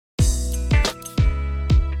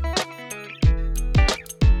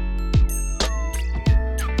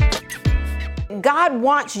God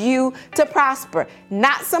wants you to prosper.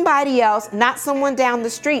 Not somebody else, not someone down the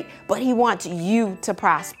street, but he wants you to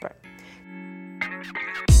prosper.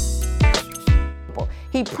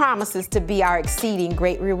 He promises to be our exceeding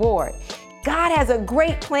great reward. God has a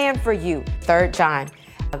great plan for you. 3 John,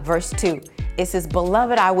 verse 2. It says,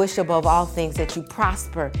 "Beloved, I wish above all things that you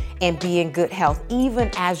prosper and be in good health, even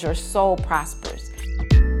as your soul prospers."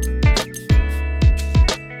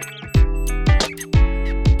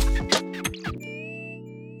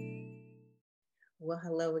 Well,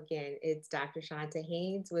 hello again. It's Dr. Shanta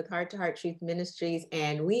Haynes with Heart to Heart Truth Ministries,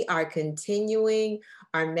 and we are continuing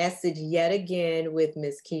our message yet again with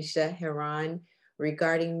Ms. Keisha Heron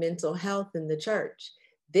regarding mental health in the church.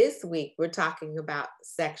 This week, we're talking about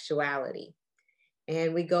sexuality,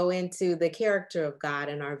 and we go into the character of God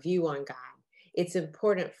and our view on God. It's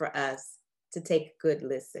important for us to take a good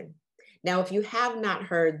listen. Now, if you have not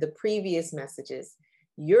heard the previous messages,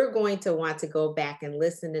 you're going to want to go back and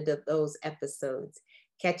listen to those episodes.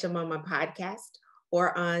 Catch them on my podcast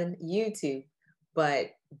or on YouTube,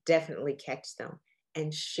 but definitely catch them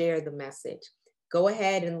and share the message. Go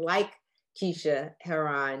ahead and like Keisha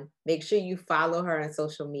Heron. Make sure you follow her on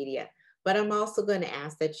social media. But I'm also going to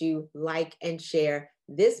ask that you like and share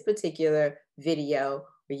this particular video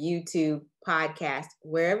or YouTube podcast,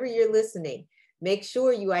 wherever you're listening. Make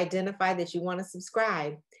sure you identify that you want to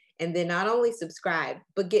subscribe. And then not only subscribe,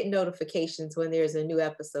 but get notifications when there's a new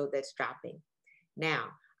episode that's dropping.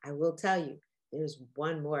 Now, I will tell you, there's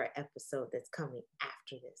one more episode that's coming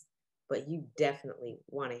after this, but you definitely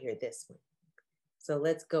want to hear this one. So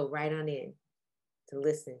let's go right on in to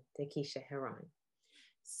listen to Keisha Heron.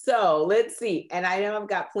 So let's see. And I know I've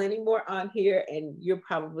got plenty more on here, and you're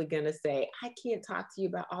probably going to say, I can't talk to you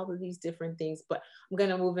about all of these different things, but I'm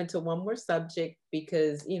going to move into one more subject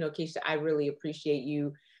because, Keisha, I really appreciate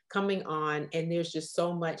you coming on, and there's just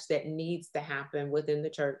so much that needs to happen within the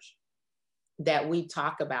church that we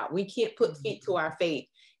talk about. We can't put feet to our faith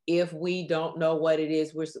if we don't know what it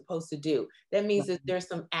is we're supposed to do. That means that there's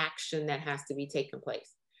some action that has to be taken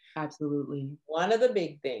place. Absolutely. One of the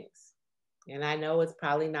big things, and I know it's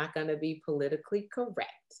probably not going to be politically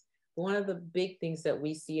correct, one of the big things that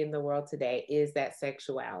we see in the world today is that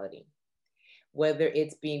sexuality. Whether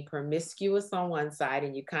it's being promiscuous on one side,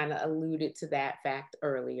 and you kind of alluded to that fact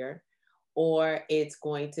earlier, or it's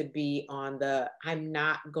going to be on the, I'm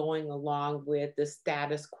not going along with the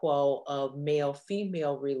status quo of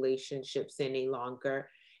male-female relationships any longer,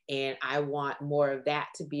 and I want more of that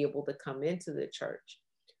to be able to come into the church.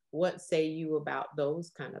 What say you about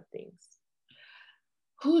those kind of things?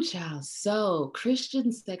 Oh, child. So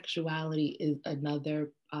Christian sexuality is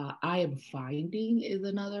another, I am finding is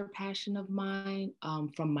another passion of mine,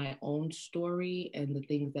 from my own story and the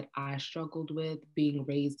things that I struggled with being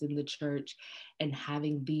raised in the church and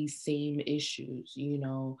having these same issues,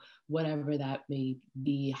 whatever that may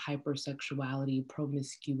be, hypersexuality,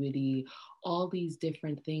 promiscuity, all these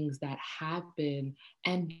different things that happen,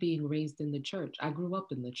 and being raised in the church. I grew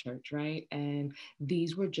up in the church, right? And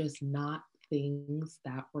these were just not things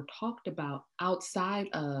that were talked about outside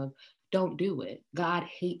of don't do it. God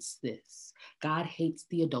hates this. God hates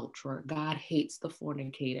the adulterer. God hates the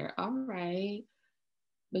fornicator. All right.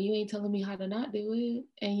 But you ain't telling me how to not do it.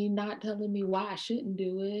 And you're not telling me why I shouldn't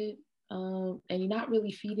do it. And you're not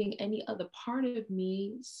really feeding any other part of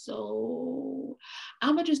me. So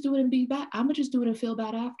I'm going to just do it and be bad. I'm going to just do it and feel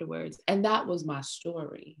bad afterwards. And that was my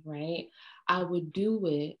story, right? I would do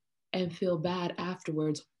it and feel bad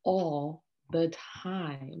afterwards all the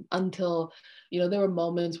time until, there were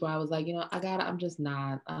moments where I was like,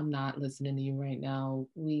 I'm not listening to you right now.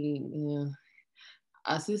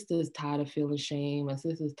 Our sister's tired of feeling shame. My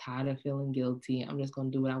sister's tired of feeling guilty. I'm just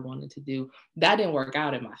going to do what I wanted to do. That didn't work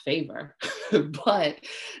out in my favor, but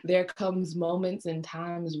there comes moments and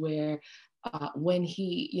times where when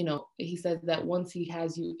he says that once he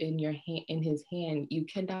has you in his hand, you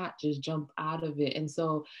cannot just jump out of it. And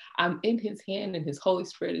so I'm in his hand, and his Holy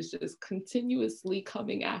Spirit is just continuously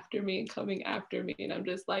coming after me. And I'm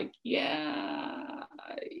just like, yeah,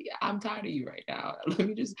 I'm tired of you right now. Let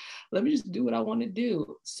me just do what I want to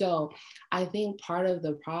do. So I think part of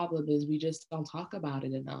the problem is we just don't talk about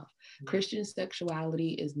it enough. Mm-hmm. Christian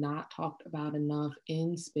sexuality is not talked about enough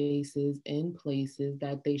in spaces, in places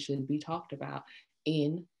that they should be talked about,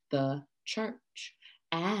 in the church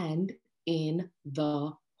and in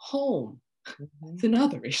the home. It's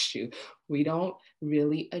another issue. We don't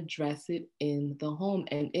really address it in the home.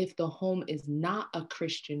 And if the home is not a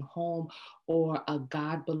Christian home or a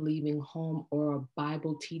God believing home or a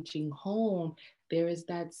Bible teaching home, there is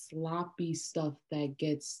that sloppy stuff that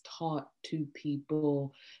gets taught to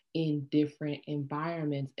people in different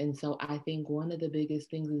environments. And so I think one of the biggest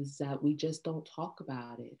things is that we just don't talk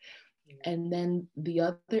about it. And then the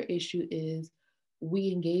other issue is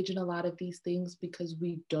we engage in a lot of these things because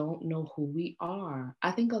we don't know who we are.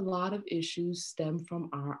 I think a lot of issues stem from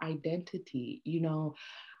our identity. You know,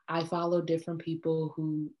 I follow different people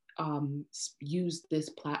who use this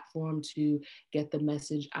platform to get the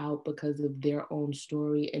message out because of their own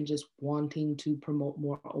story and just wanting to promote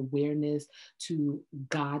more awareness to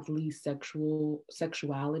godly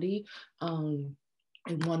sexuality.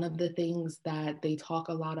 And one of the things that they talk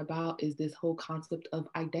a lot about is this whole concept of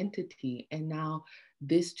identity. And now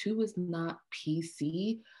this too is not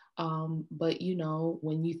PC, but you know,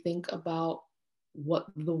 when you think about what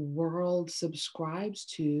the world subscribes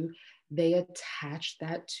to, they attach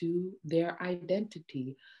that to their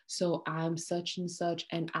identity. So I'm such and such,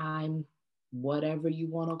 and I'm whatever you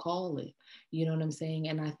want to call it. You know what I'm saying?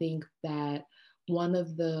 And I think that one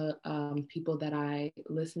of the people that I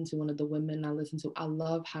listen to, one of the women I listen to, I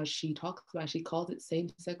love how she talks about, she calls it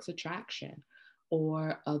same-sex attraction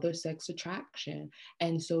or other sex attraction.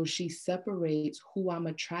 And so she separates who I'm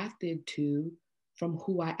attracted to from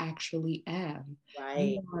who I actually am. Right.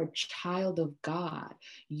 You are a child of God.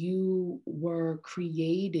 You were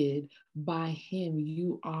created by Him.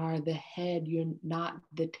 You are the head. You're not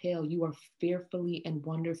the tail. You are fearfully and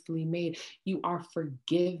wonderfully made. You are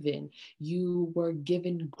forgiven. You were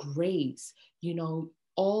given grace. You know,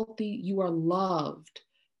 you are loved.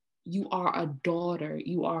 You are a daughter.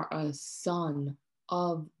 You are a son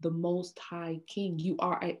of the Most High King. You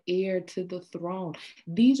are an heir to the throne.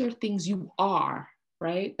 These are things you are,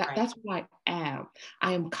 right? Right. That's what I am.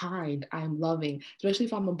 I am kind. I am loving. Especially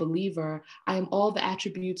if I'm a believer, I am all the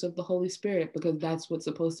attributes of the Holy Spirit because that's what's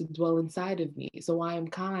supposed to dwell inside of me. So I am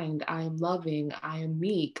kind. I am loving. I am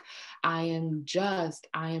meek. I am just.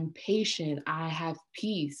 I am patient. I have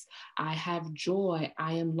peace. I have joy.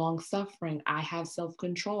 I am long suffering. I have self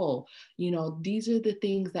control. You know, these are the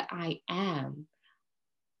things that I am.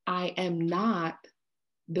 I am not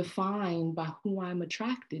defined by who I'm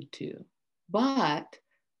attracted to, but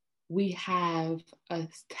we have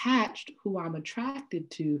attached who I'm attracted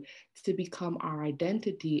to become our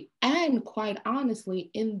identity. And quite honestly,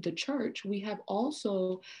 in the church, we have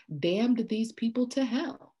also damned these people to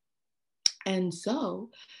hell. And so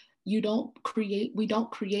we don't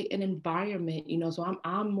create an environment, you know. So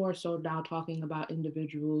I'm more so now talking about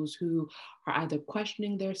individuals who are either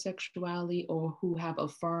questioning their sexuality or who have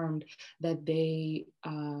affirmed that they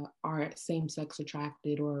are same-sex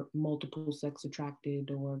attracted or multiple sex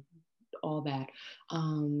attracted or all that.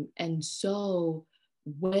 And so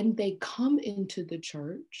when they come into the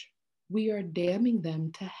church, we are damning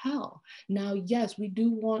them to hell. Now, yes, we do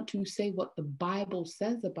want to say what the Bible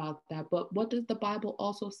says about that, but what does the Bible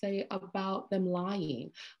also say about them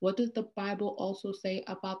lying? What does the Bible also say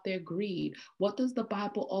about their greed? What does the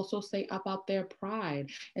Bible also say about their pride?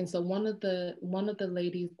 And so one of the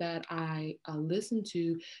ladies that I listened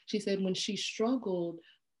to, she said when she struggled,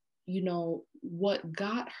 you know, what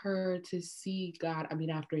got her to see God, I mean,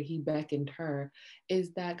 after He beckoned her,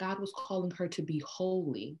 is that God was calling her to be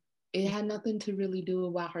holy. It had nothing to really do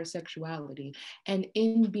about her sexuality. And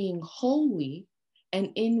in being holy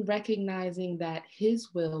and in recognizing that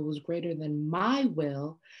His will was greater than my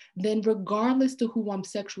will, then regardless to who I'm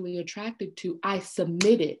sexually attracted to, I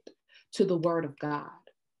submitted to the word of God.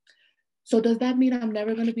 So does that mean I'm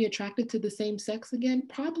never going to be attracted to the same sex again?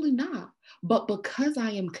 Probably not. But because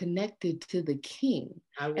I am connected to the King,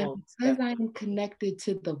 and because I am connected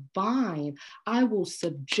to the vine, I will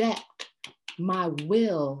subject my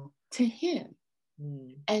will to Him.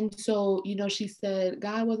 And so, you know, she said,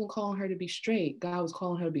 God wasn't calling her to be straight. God was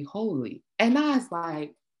calling her to be holy. And I was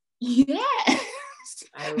like, yes.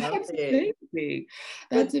 I love it. Amazing.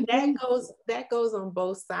 But that goes on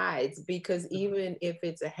both sides, because even if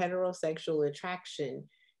it's a heterosexual attraction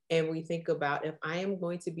and we think about, if I am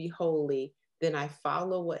going to be holy, then I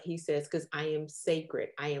follow what He says because I am sacred.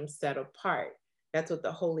 I am set apart. That's what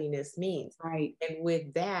the holiness means. Right. And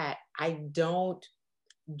with that, I don't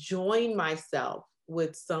join myself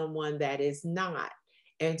with someone that is not.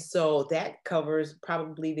 And so that covers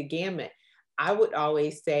probably the gamut. I would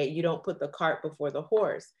always say you don't put the cart before the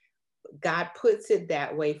horse. God puts it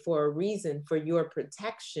that way for a reason, for your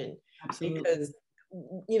protection. Absolutely. Because,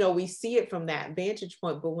 you know, we see it from that vantage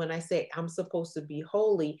point. But when I say I'm supposed to be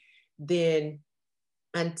holy, then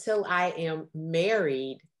until I am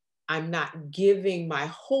married, I'm not giving my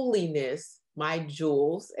holiness, my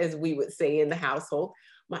jewels, as we would say in the household,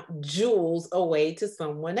 my jewels away to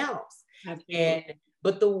someone else. And Absolutely.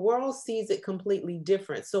 but the world sees it completely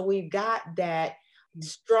different. So we've got that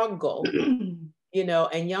struggle,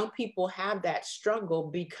 and young people have that struggle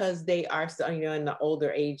because they are, in the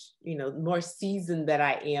older age, more seasoned that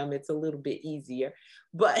I am, it's a little bit easier.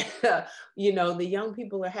 But, the young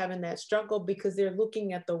people are having that struggle because they're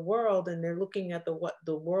looking at the world and they're looking at what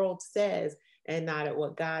the world says and not at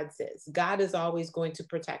what God says. God is always going to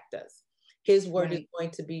protect us. His word is Right.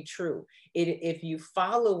 going to be true. If you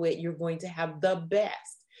follow it, you're going to have the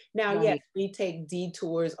best. Now, yes, Right. we take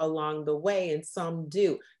detours along the way, and some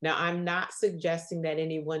do. Now, I'm not suggesting that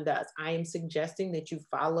anyone does. I am suggesting that you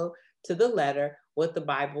follow to the letter what the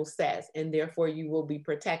Bible says, and therefore you will be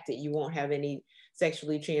protected. You won't have any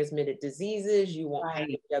sexually transmitted diseases. You won't have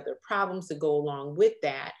Right. any other problems to go along with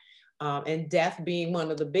that, and death being one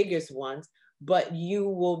of the biggest ones, but you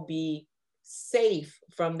will be safe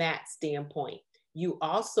from that standpoint. You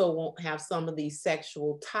also won't have some of these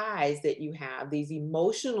sexual ties that you have, these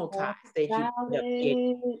emotional ties Talk that you about end up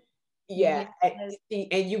getting. it. Yeah. Yes.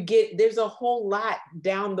 And you get, there's a whole lot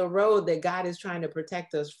down the road that God is trying to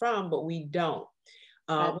protect us from, but we don't.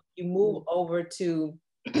 When you move over to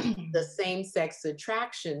the same sex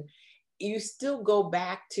attraction, you still go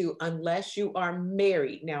back to unless you are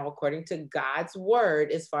married. Now, according to God's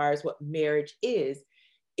word, as far as what marriage is,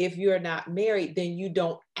 if you're not married, then you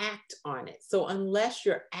don't act on it. So unless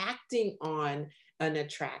you're acting on an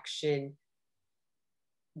attraction,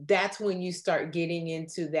 that's when you start getting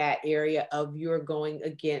into that area of you're going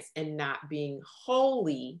against and not being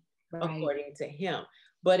holy Right. according to him.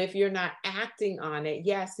 But if you're not acting on it,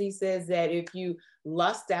 yes, he says that if you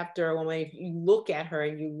lust after a woman, if you look at her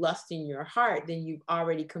and you lust in your heart, then you've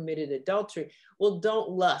already committed adultery. Well, don't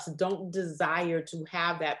lust, don't desire to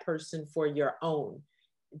have that person for your own.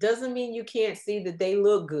 Doesn't mean you can't see that they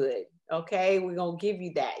look good. Okay, we're gonna give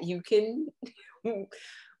you that. You can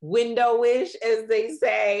window-ish, as they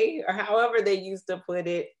say, or however they used to put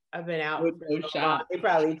it. I've been out for Window so long. shop. They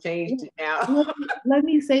probably changed it now. Let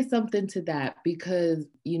me say something to that, because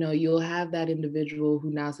you'll have that individual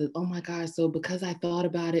who now says, "Oh my gosh, so because I thought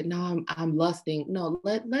about it, now I'm lusting." No,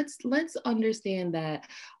 let's understand that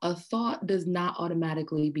a thought does not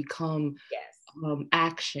automatically become Yes.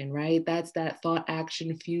 action, right? That's that thought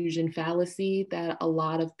action fusion fallacy that a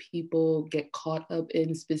lot of people get caught up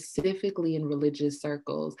in, specifically in religious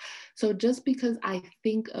circles. So just because I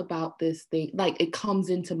think about this thing, like it comes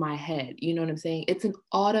into my head, you know what I'm saying? It's an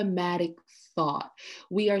automatic thought.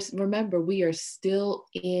 Remember, we are still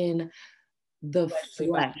in the Fleshly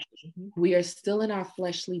body. flesh. We are still in our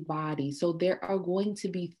fleshly body. So there are going to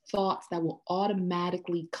be thoughts that will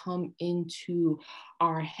automatically come into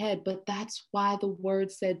our head. But that's why the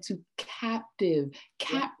word said to Yeah,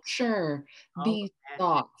 capture all of these that.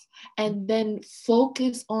 thoughts and then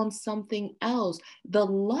focus on something else. The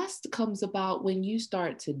lust comes about when you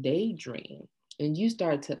start to daydream and you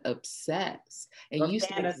start to obsess and Or you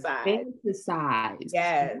start to fantasize. fantasize.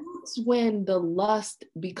 Yes. That's when the lust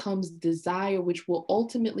becomes desire, which will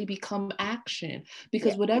ultimately become action. Yeah.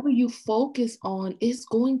 Because whatever you focus on is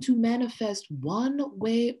going to manifest one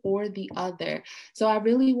way or the other. So I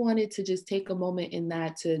really wanted to just take a moment in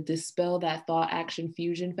that to dispel that thought action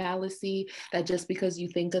fusion fallacy, that just because you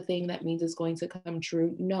think a thing that means it's going to come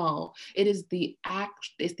true. No, it's the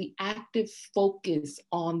active focus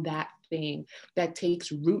on that thing that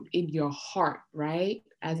takes root in your heart, right?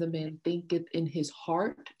 As a man thinketh in his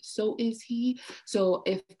heart, so is he. So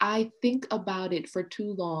if I think about it for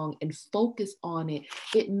too long and focus on it,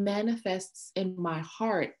 it manifests in my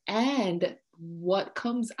heart. And what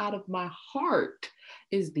comes out of my heart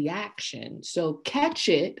is the action. So catch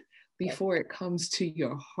it before it comes to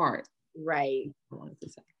your heart. Right. I wanted to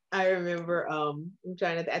say. I remember, I'm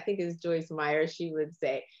trying to, I think it's Joyce Meyer, she would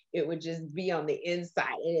say it would just be on the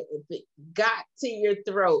inside. And if it got to your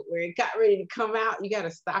throat where it got ready to come out, you got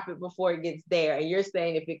to stop it before it gets there. And you're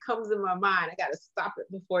saying, if it comes in my mind, I got to stop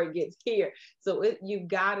it before it gets here. So you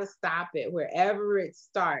got to stop it wherever it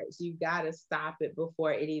starts. You got to stop it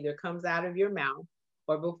before it either comes out of your mouth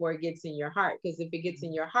or before it gets in your heart. Because if it gets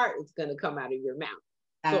in your heart, it's going to come out of your mouth.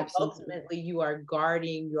 So Absolutely. ultimately, you are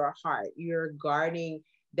guarding your heart. You're guarding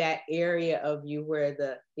that area of you where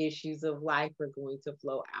the issues of life are going to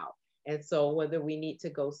flow out. And so whether we need to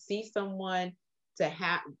go see someone to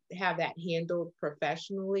have that handled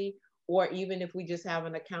professionally, or even if we just have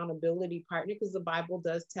an accountability partner, because the Bible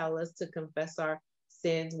does tell us to confess our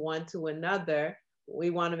sins one to another, we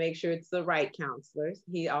want to make sure it's the right counselors.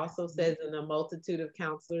 He also says in a multitude of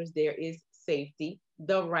counselors there is safety.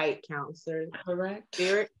 the right counselors, Correct.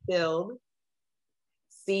 Spirit-filled,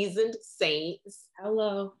 seasoned saints.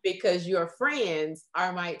 Hello. Because your friends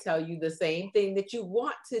might tell you the same thing that you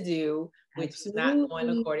want to do, which is not going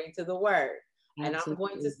Absolutely. according to the word. And I'm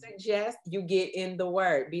going to Absolutely. suggest you get in the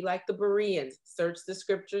word. Be like the Bereans. Search the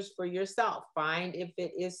scriptures for yourself. Find if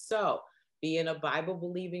it is so. Be in a Bible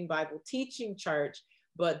believing, Bible teaching church.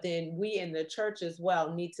 But then we in the church as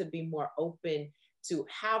well need to be more open to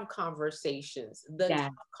have conversations, the Yeah.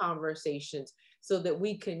 tough conversations, so that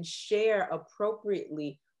we can share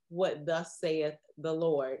appropriately what thus saith the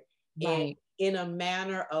Lord. And Right. in a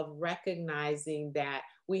manner of recognizing that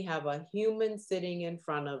we have a human sitting in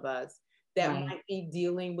front of us that Right. might be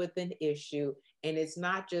dealing with an issue, and it's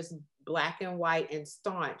not just black and white and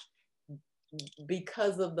staunch.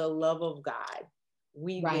 Because of the love of God,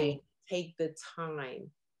 we will Right. take the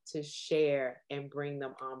time to share and bring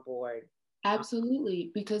them on board.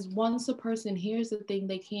 Absolutely, because once a person hears a thing,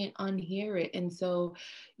 they can't unhear it. And so,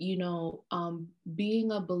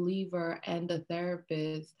 being a believer and a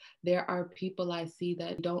therapist, there are people I see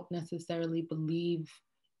that don't necessarily believe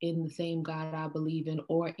in the same God I believe in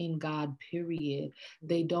or in God, period.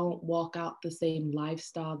 They don't walk out the same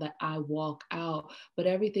lifestyle that I walk out, but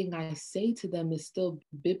everything I say to them is still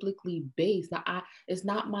biblically based. Now, it's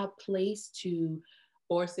not my place to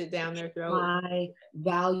Force it down their throat. my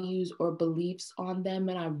values or beliefs on them,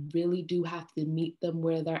 and I really do have to meet them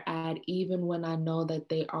where they're at, even when I know that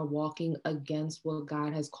they are walking against what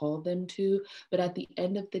God has called them to. But at the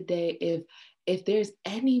end of the day, if there's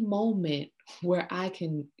any moment where I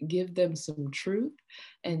can give them some truth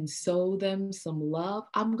and sow them some love,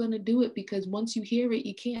 I'm going to do it, because once you hear it,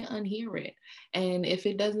 you can't unhear it. And if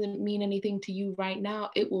it doesn't mean anything to you right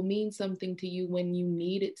now, it will mean something to you when you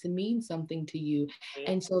need it to mean something to you.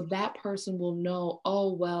 And so that person will know,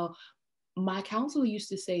 oh, well, my counselor used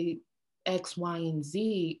to say X, Y, and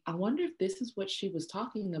Z. I wonder if this is what she was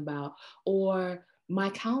talking about. Or my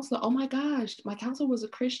counselor, oh my gosh, my counselor was a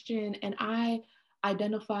Christian and I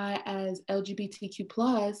identify as LGBTQ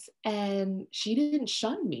plus, and she didn't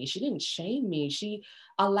shun me. She didn't shame me. She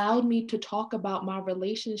allowed me to talk about my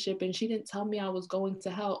relationship, and she didn't tell me I was going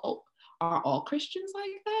to hell. Oh, are all Christians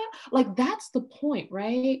like that? Like, that's the point,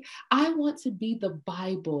 right? I want to be the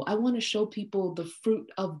Bible. I want to show people the fruit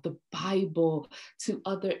of the Bible to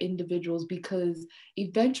other individuals, because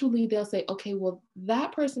eventually they'll say, okay, well,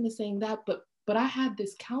 that person is saying that, but I had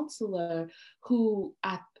this counselor who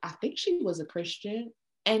I think she was a Christian,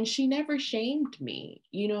 and she never shamed me.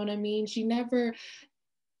 You know what I mean? She never,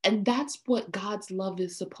 and that's what God's love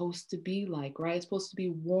is supposed to be like, right? It's supposed to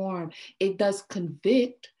be warm. It does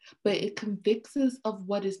convict, but it convicts us of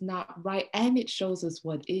what is not right, and it shows us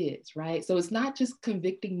what is, right? So it's not just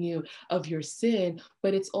convicting you of your sin,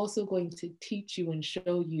 but it's also going to teach you and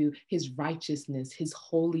show you his righteousness, his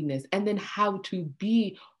holiness, and then how to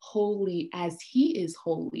be holy as he is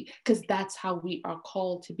holy, because that's how we are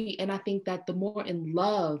called to be. And I think that the more in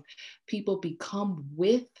love people become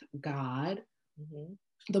with God, Mm-hmm.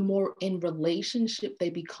 the more in relationship they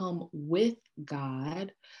become with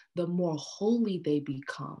God, the more holy they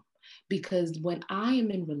become. Because when I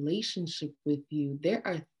am in relationship with you, there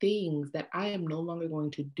are things that I am no longer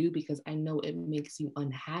going to do because I know it makes you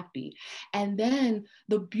unhappy. And then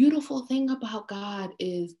the beautiful thing about God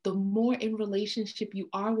is the more in relationship you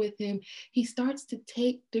are with him, he starts to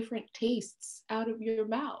take different tastes out of your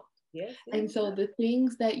mouth. Yes, And yes. so the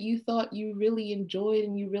things that you thought you really enjoyed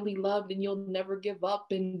and you really loved and you'll never give up,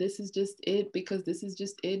 and this is just it because this is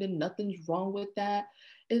just it and nothing's wrong with that,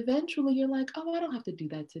 eventually you're like, oh, I don't have to do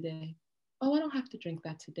that today. Oh, I don't have to drink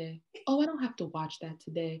that today. Oh, I don't have to watch that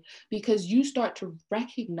today. Because you start to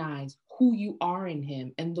recognize who you are in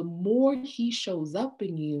him. And the more he shows up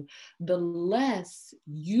in you, the less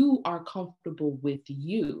you are comfortable with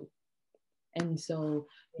you. And so,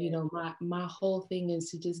 my whole thing is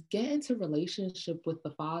to just get into relationship with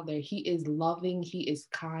the Father. He is loving, he is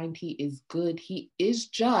kind, he is good, he is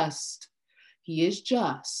just. He is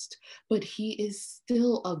just, but he is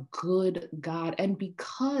still a good God. And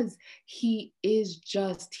because he is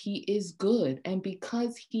just, he is good. And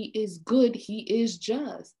because he is good, he is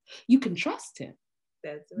just. You can trust him.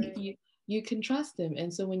 That's right. You can trust him.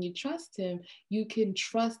 And so when you trust him, you can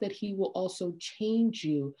trust that he will also change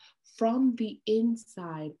you from the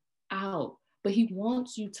inside out. But he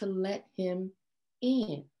wants you to let him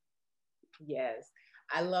in. Yes.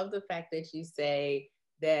 I love the fact that you say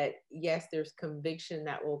that, yes, there's conviction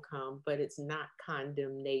that will come, but it's not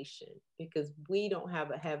condemnation, because we don't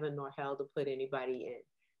have a heaven nor hell to put anybody in.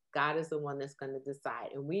 God is the one that's going to decide.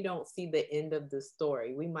 And we don't see the end of the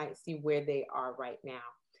story. We might see where they are right now.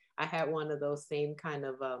 I had one of those same kind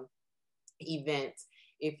of events.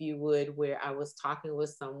 if you would, where I was talking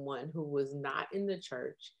with someone who was not in the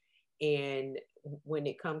church. And when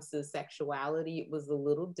it comes to sexuality, it was a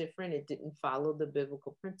little different. It didn't follow the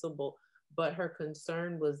biblical principle, but her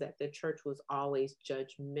concern was that the church was always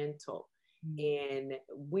judgmental. And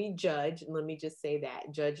we judge, let me just say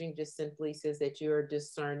that judging just simply says that you're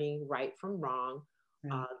discerning right from wrong,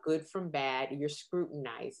 good from bad, you're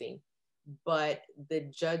scrutinizing. But the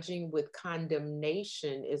judging with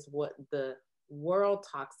condemnation is what the world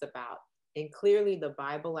talks about. And clearly, the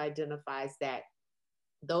Bible identifies that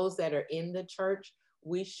those that are in the church,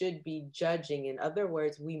 we should be judging. In other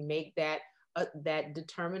words, we make that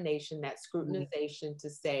determination, that scrutinization to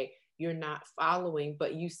say you're not following,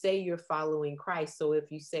 but you say you're following Christ. So if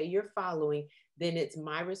you say you're following, then it's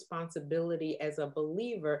my responsibility as a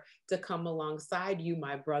believer to come alongside you,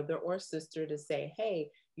 my brother or sister, to say, hey,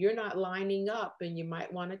 you're not lining up and you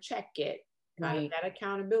might want to check it. Kind of that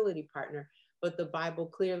accountability partner. But the Bible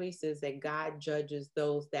clearly says that God judges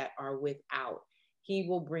those that are without. He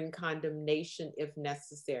will bring condemnation if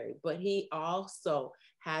necessary, but he also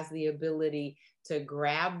has the ability to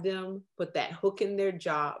grab them, put that hook in their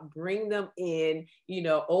jaw, bring them in,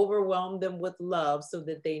 overwhelm them with love so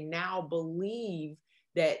that they now believe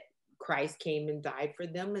that Christ came and died for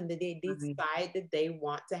them and that they decide that they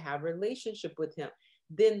want to have a relationship with him.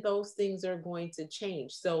 Then those things are going to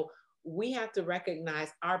change. So we have to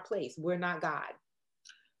recognize our place. We're not God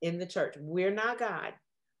in the church. We're not God.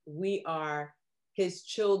 We are his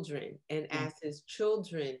children. And as his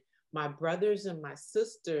children, my brothers and my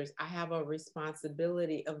sisters, I have a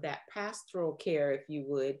responsibility of that pastoral care, if you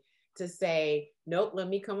would, to say, nope, let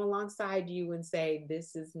me come alongside you and say,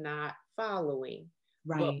 this is not following.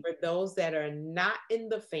 But for those that are not in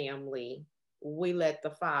the family, we let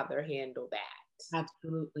the Father handle that.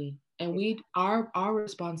 Absolutely. And our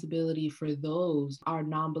responsibility for those, our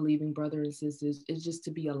non-believing brothers and sisters, is just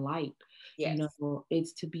to be a light. Yes.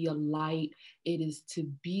 It's to be a light. It is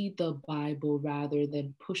to be the Bible rather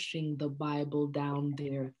than pushing the Bible down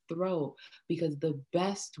their throat. Because the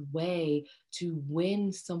best way to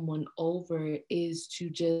win someone over is to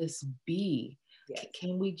just be. Yes.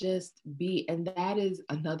 Can we just be? And that is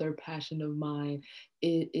another passion of mine.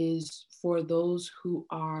 It is for those who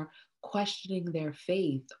are questioning their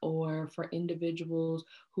faith, or for individuals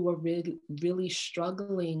who are really, really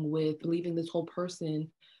struggling with believing this whole person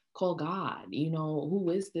called God. Who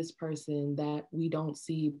is this person that we don't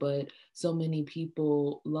see, but so many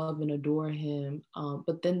people love and adore him?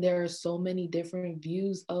 But then there are so many different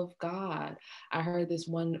views of God. I heard this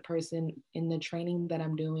one person in the training that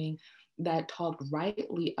I'm doing that talked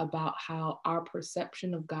rightly about how our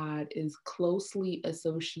perception of God is closely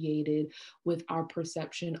associated with our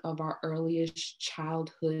perception of our earliest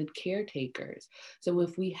childhood caretakers. So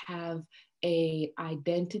if we have a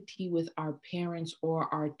identity with our parents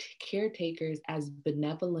or our caretakers as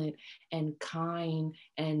benevolent and kind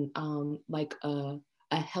and like a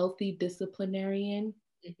healthy disciplinarian,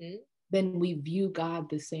 then we view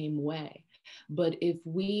God the same way. But if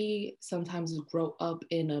we sometimes grow up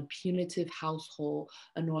in a punitive household,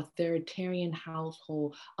 an authoritarian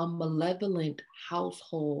household, a malevolent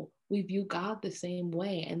household, we view God the same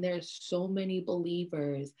way. And there's so many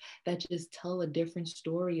believers that just tell a different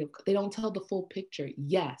story. They don't tell the full picture.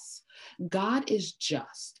 Yes, God is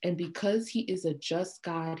just. And because he is a just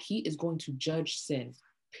God, he is going to judge sin,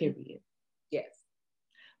 period. Yes.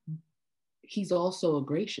 He's also a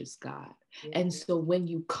gracious God. And so when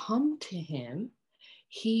you come to him,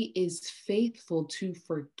 he is faithful to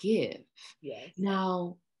forgive. Yes.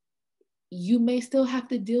 Now, you may still have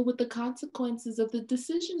to deal with the consequences of the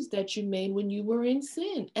decisions that you made when you were in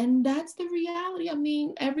sin. And that's the reality. I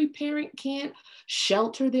mean, every parent can't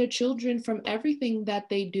shelter their children from everything that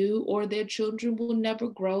they do, or their children will never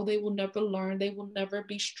grow. They will never learn. They will never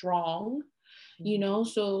be strong,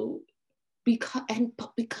 so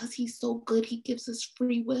because he's so good, he gives us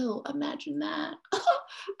free will. Imagine that.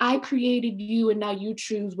 I created you and now you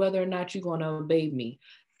choose whether or not you're going to obey me.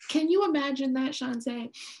 Can you imagine that, Shantae?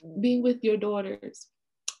 Being with your daughters.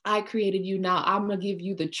 I created you, now I'm going to give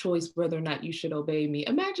you the choice whether or not you should obey me.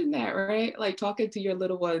 Imagine that, right? Like talking to your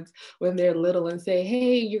little ones when they're little and say,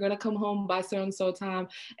 hey, you're going to come home by so and so time,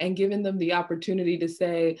 and giving them the opportunity to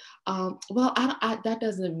say, well, that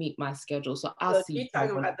doesn't meet my schedule, so I'll see. You're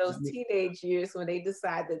talking about those teenage years when they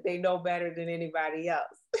decide that they know better than anybody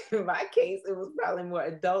else. In my case, it was probably more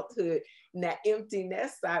adulthood, and that empty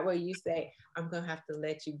nest side where you say, I'm going to have to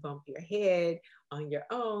let you bump your head on your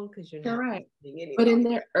own because you're not right. Any but longer. In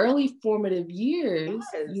their early formative years,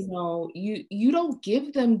 you don't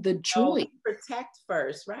give them the choice. We protect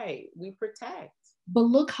first, right? We protect. But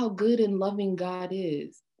look how good and loving God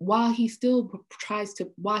is. while he still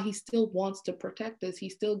wants to protect us, he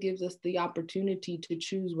still gives us the opportunity to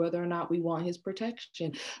choose whether or not we want his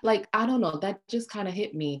protection. Like, I don't know, that just kind of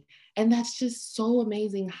hit me. And that's just so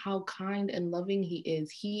amazing how kind and loving he is.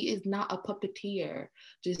 He is not a puppeteer,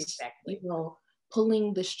 just, Exactly.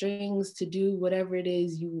 pulling the strings to do whatever it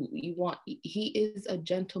is you want. He is a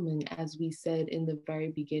gentleman, as we said in the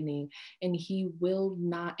very beginning, and he will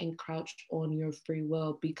not encroach on your free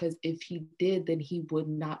will, because if he did, then he would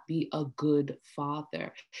not be a good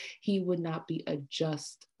father. He would not be a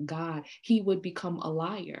just God. He would become a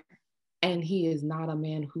liar, and he is not a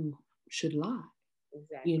man who should lie.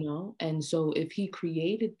 Exactly. And so if he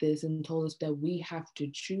created this and told us that we have to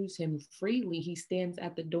choose him freely, he stands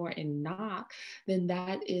at the door and knock, then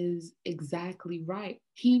that is exactly right.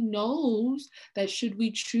 He knows that should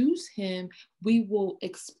we choose him, we will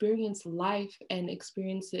experience life and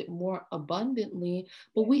experience it more abundantly,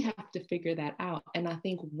 but we have to figure that out. And I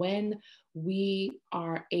think when we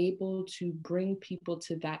are able to bring people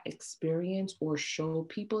to that experience or show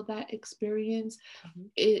people that experience,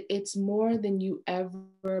 it's more than you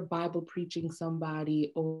ever Bible preaching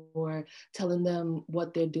somebody or telling them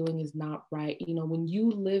what they're doing is not right. When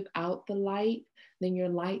you live out the light, then your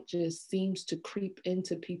light just seems to creep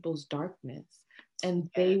into people's darkness, and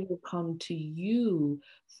they will come to you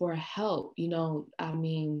for help. I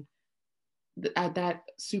mean, that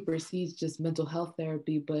supersedes just mental health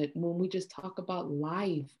therapy. But when we just talk about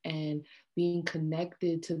life and being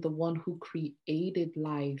connected to the one who created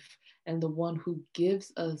life and the one who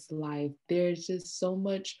gives us life, there's just so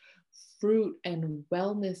much fruit and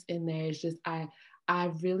wellness in there. It's just,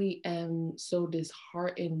 I really am so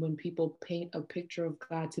disheartened when people paint a picture of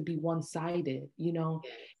God to be one-sided.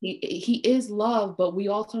 He is love, but we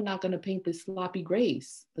also not going to paint this sloppy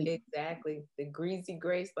grace. Exactly. The greasy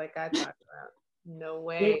grace, like I talked about. No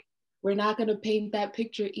we're, way. we're not going to paint that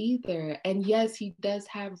picture either. And yes, he does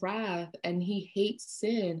have wrath and he hates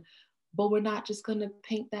sin, but we're not just going to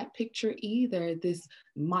paint that picture either. This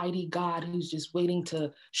mighty God who's just waiting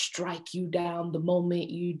to strike you down the moment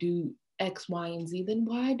you do X, Y, and Z. Then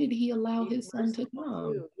why did he allow his son to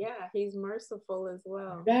come? Too. Yeah, he's merciful as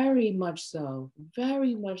well. Very much so,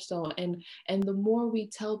 very much so. And the more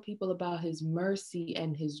we tell people about his mercy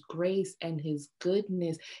and his grace and his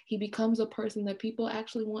goodness, he becomes a person that people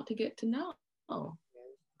actually want to get to know.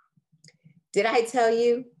 Did I tell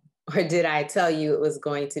you, or did I tell you it was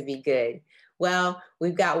going to be good? Well,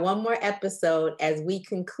 we've got one more episode as we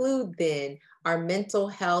conclude then our mental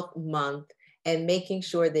health month, and making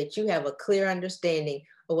sure that you have a clear understanding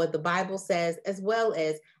of what the Bible says, as well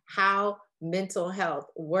as how mental health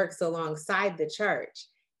works alongside the church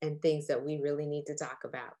and things that we really need to talk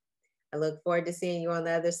about. I look forward to seeing you on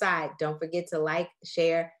the other side. Don't forget to like,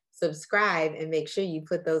 share, subscribe, and make sure you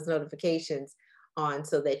put those notifications on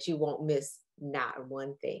so that you won't miss not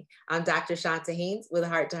one thing. I'm Dr. Shanta Haynes with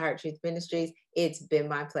Heart to Heart Truth Ministries. It's been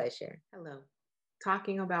my pleasure. Hello.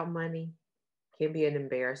 Talking about money can be an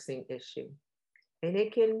embarrassing issue, and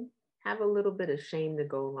it can have a little bit of shame to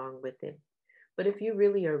go along with it. But if you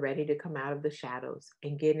really are ready to come out of the shadows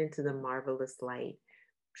and get into the marvelous light,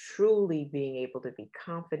 truly being able to be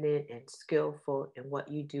confident and skillful in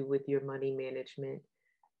what you do with your money management,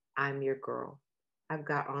 I'm your girl. I've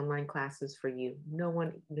got online classes for you. No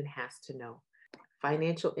one even has to know.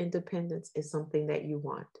 Financial independence is something that you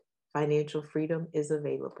want. Financial freedom is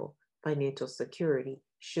available. Financial security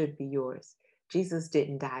should be yours. Jesus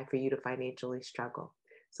didn't die for you to financially struggle.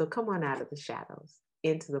 So come on out of the shadows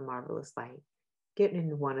into the marvelous light. Get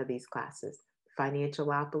into one of these classes: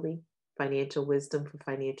 Financialopoly, Financial Wisdom for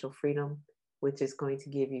Financial Freedom, which is going to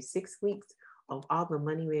give you 6 weeks of all the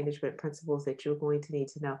money management principles that you're going to need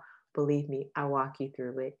to know. Believe me, I walk you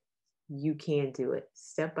through it. You can do it.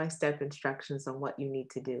 Step-by-step instructions on what you need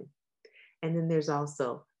to do. And then there's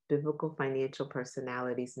also Biblical Financial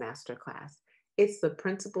Personalities Masterclass. It's the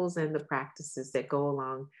principles and the practices that go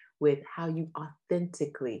along with how you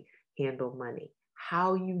authentically handle money,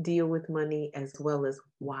 how you deal with money, as well as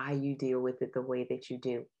why you deal with it the way that you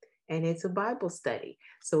do. And it's a Bible study.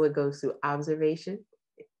 So it goes through observation,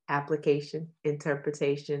 application,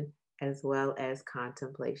 interpretation, as well as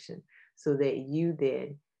contemplation, so that you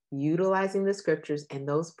then, utilizing the scriptures and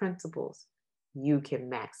those principles, you can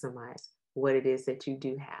maximize what it is that you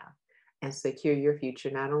do have and secure your future,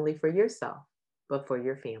 not only for yourself, but for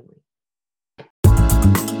your family.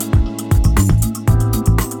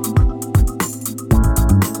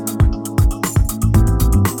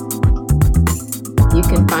 You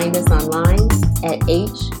can find us online at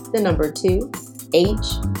htruth.org.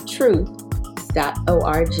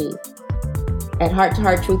 At Heart to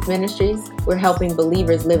Heart Truth Ministries, we're helping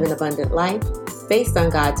believers live an abundant life based on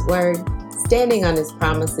God's word, standing on his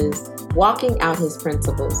promises, walking out his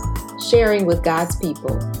principles, sharing with God's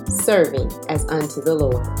people, serving as unto the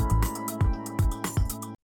Lord.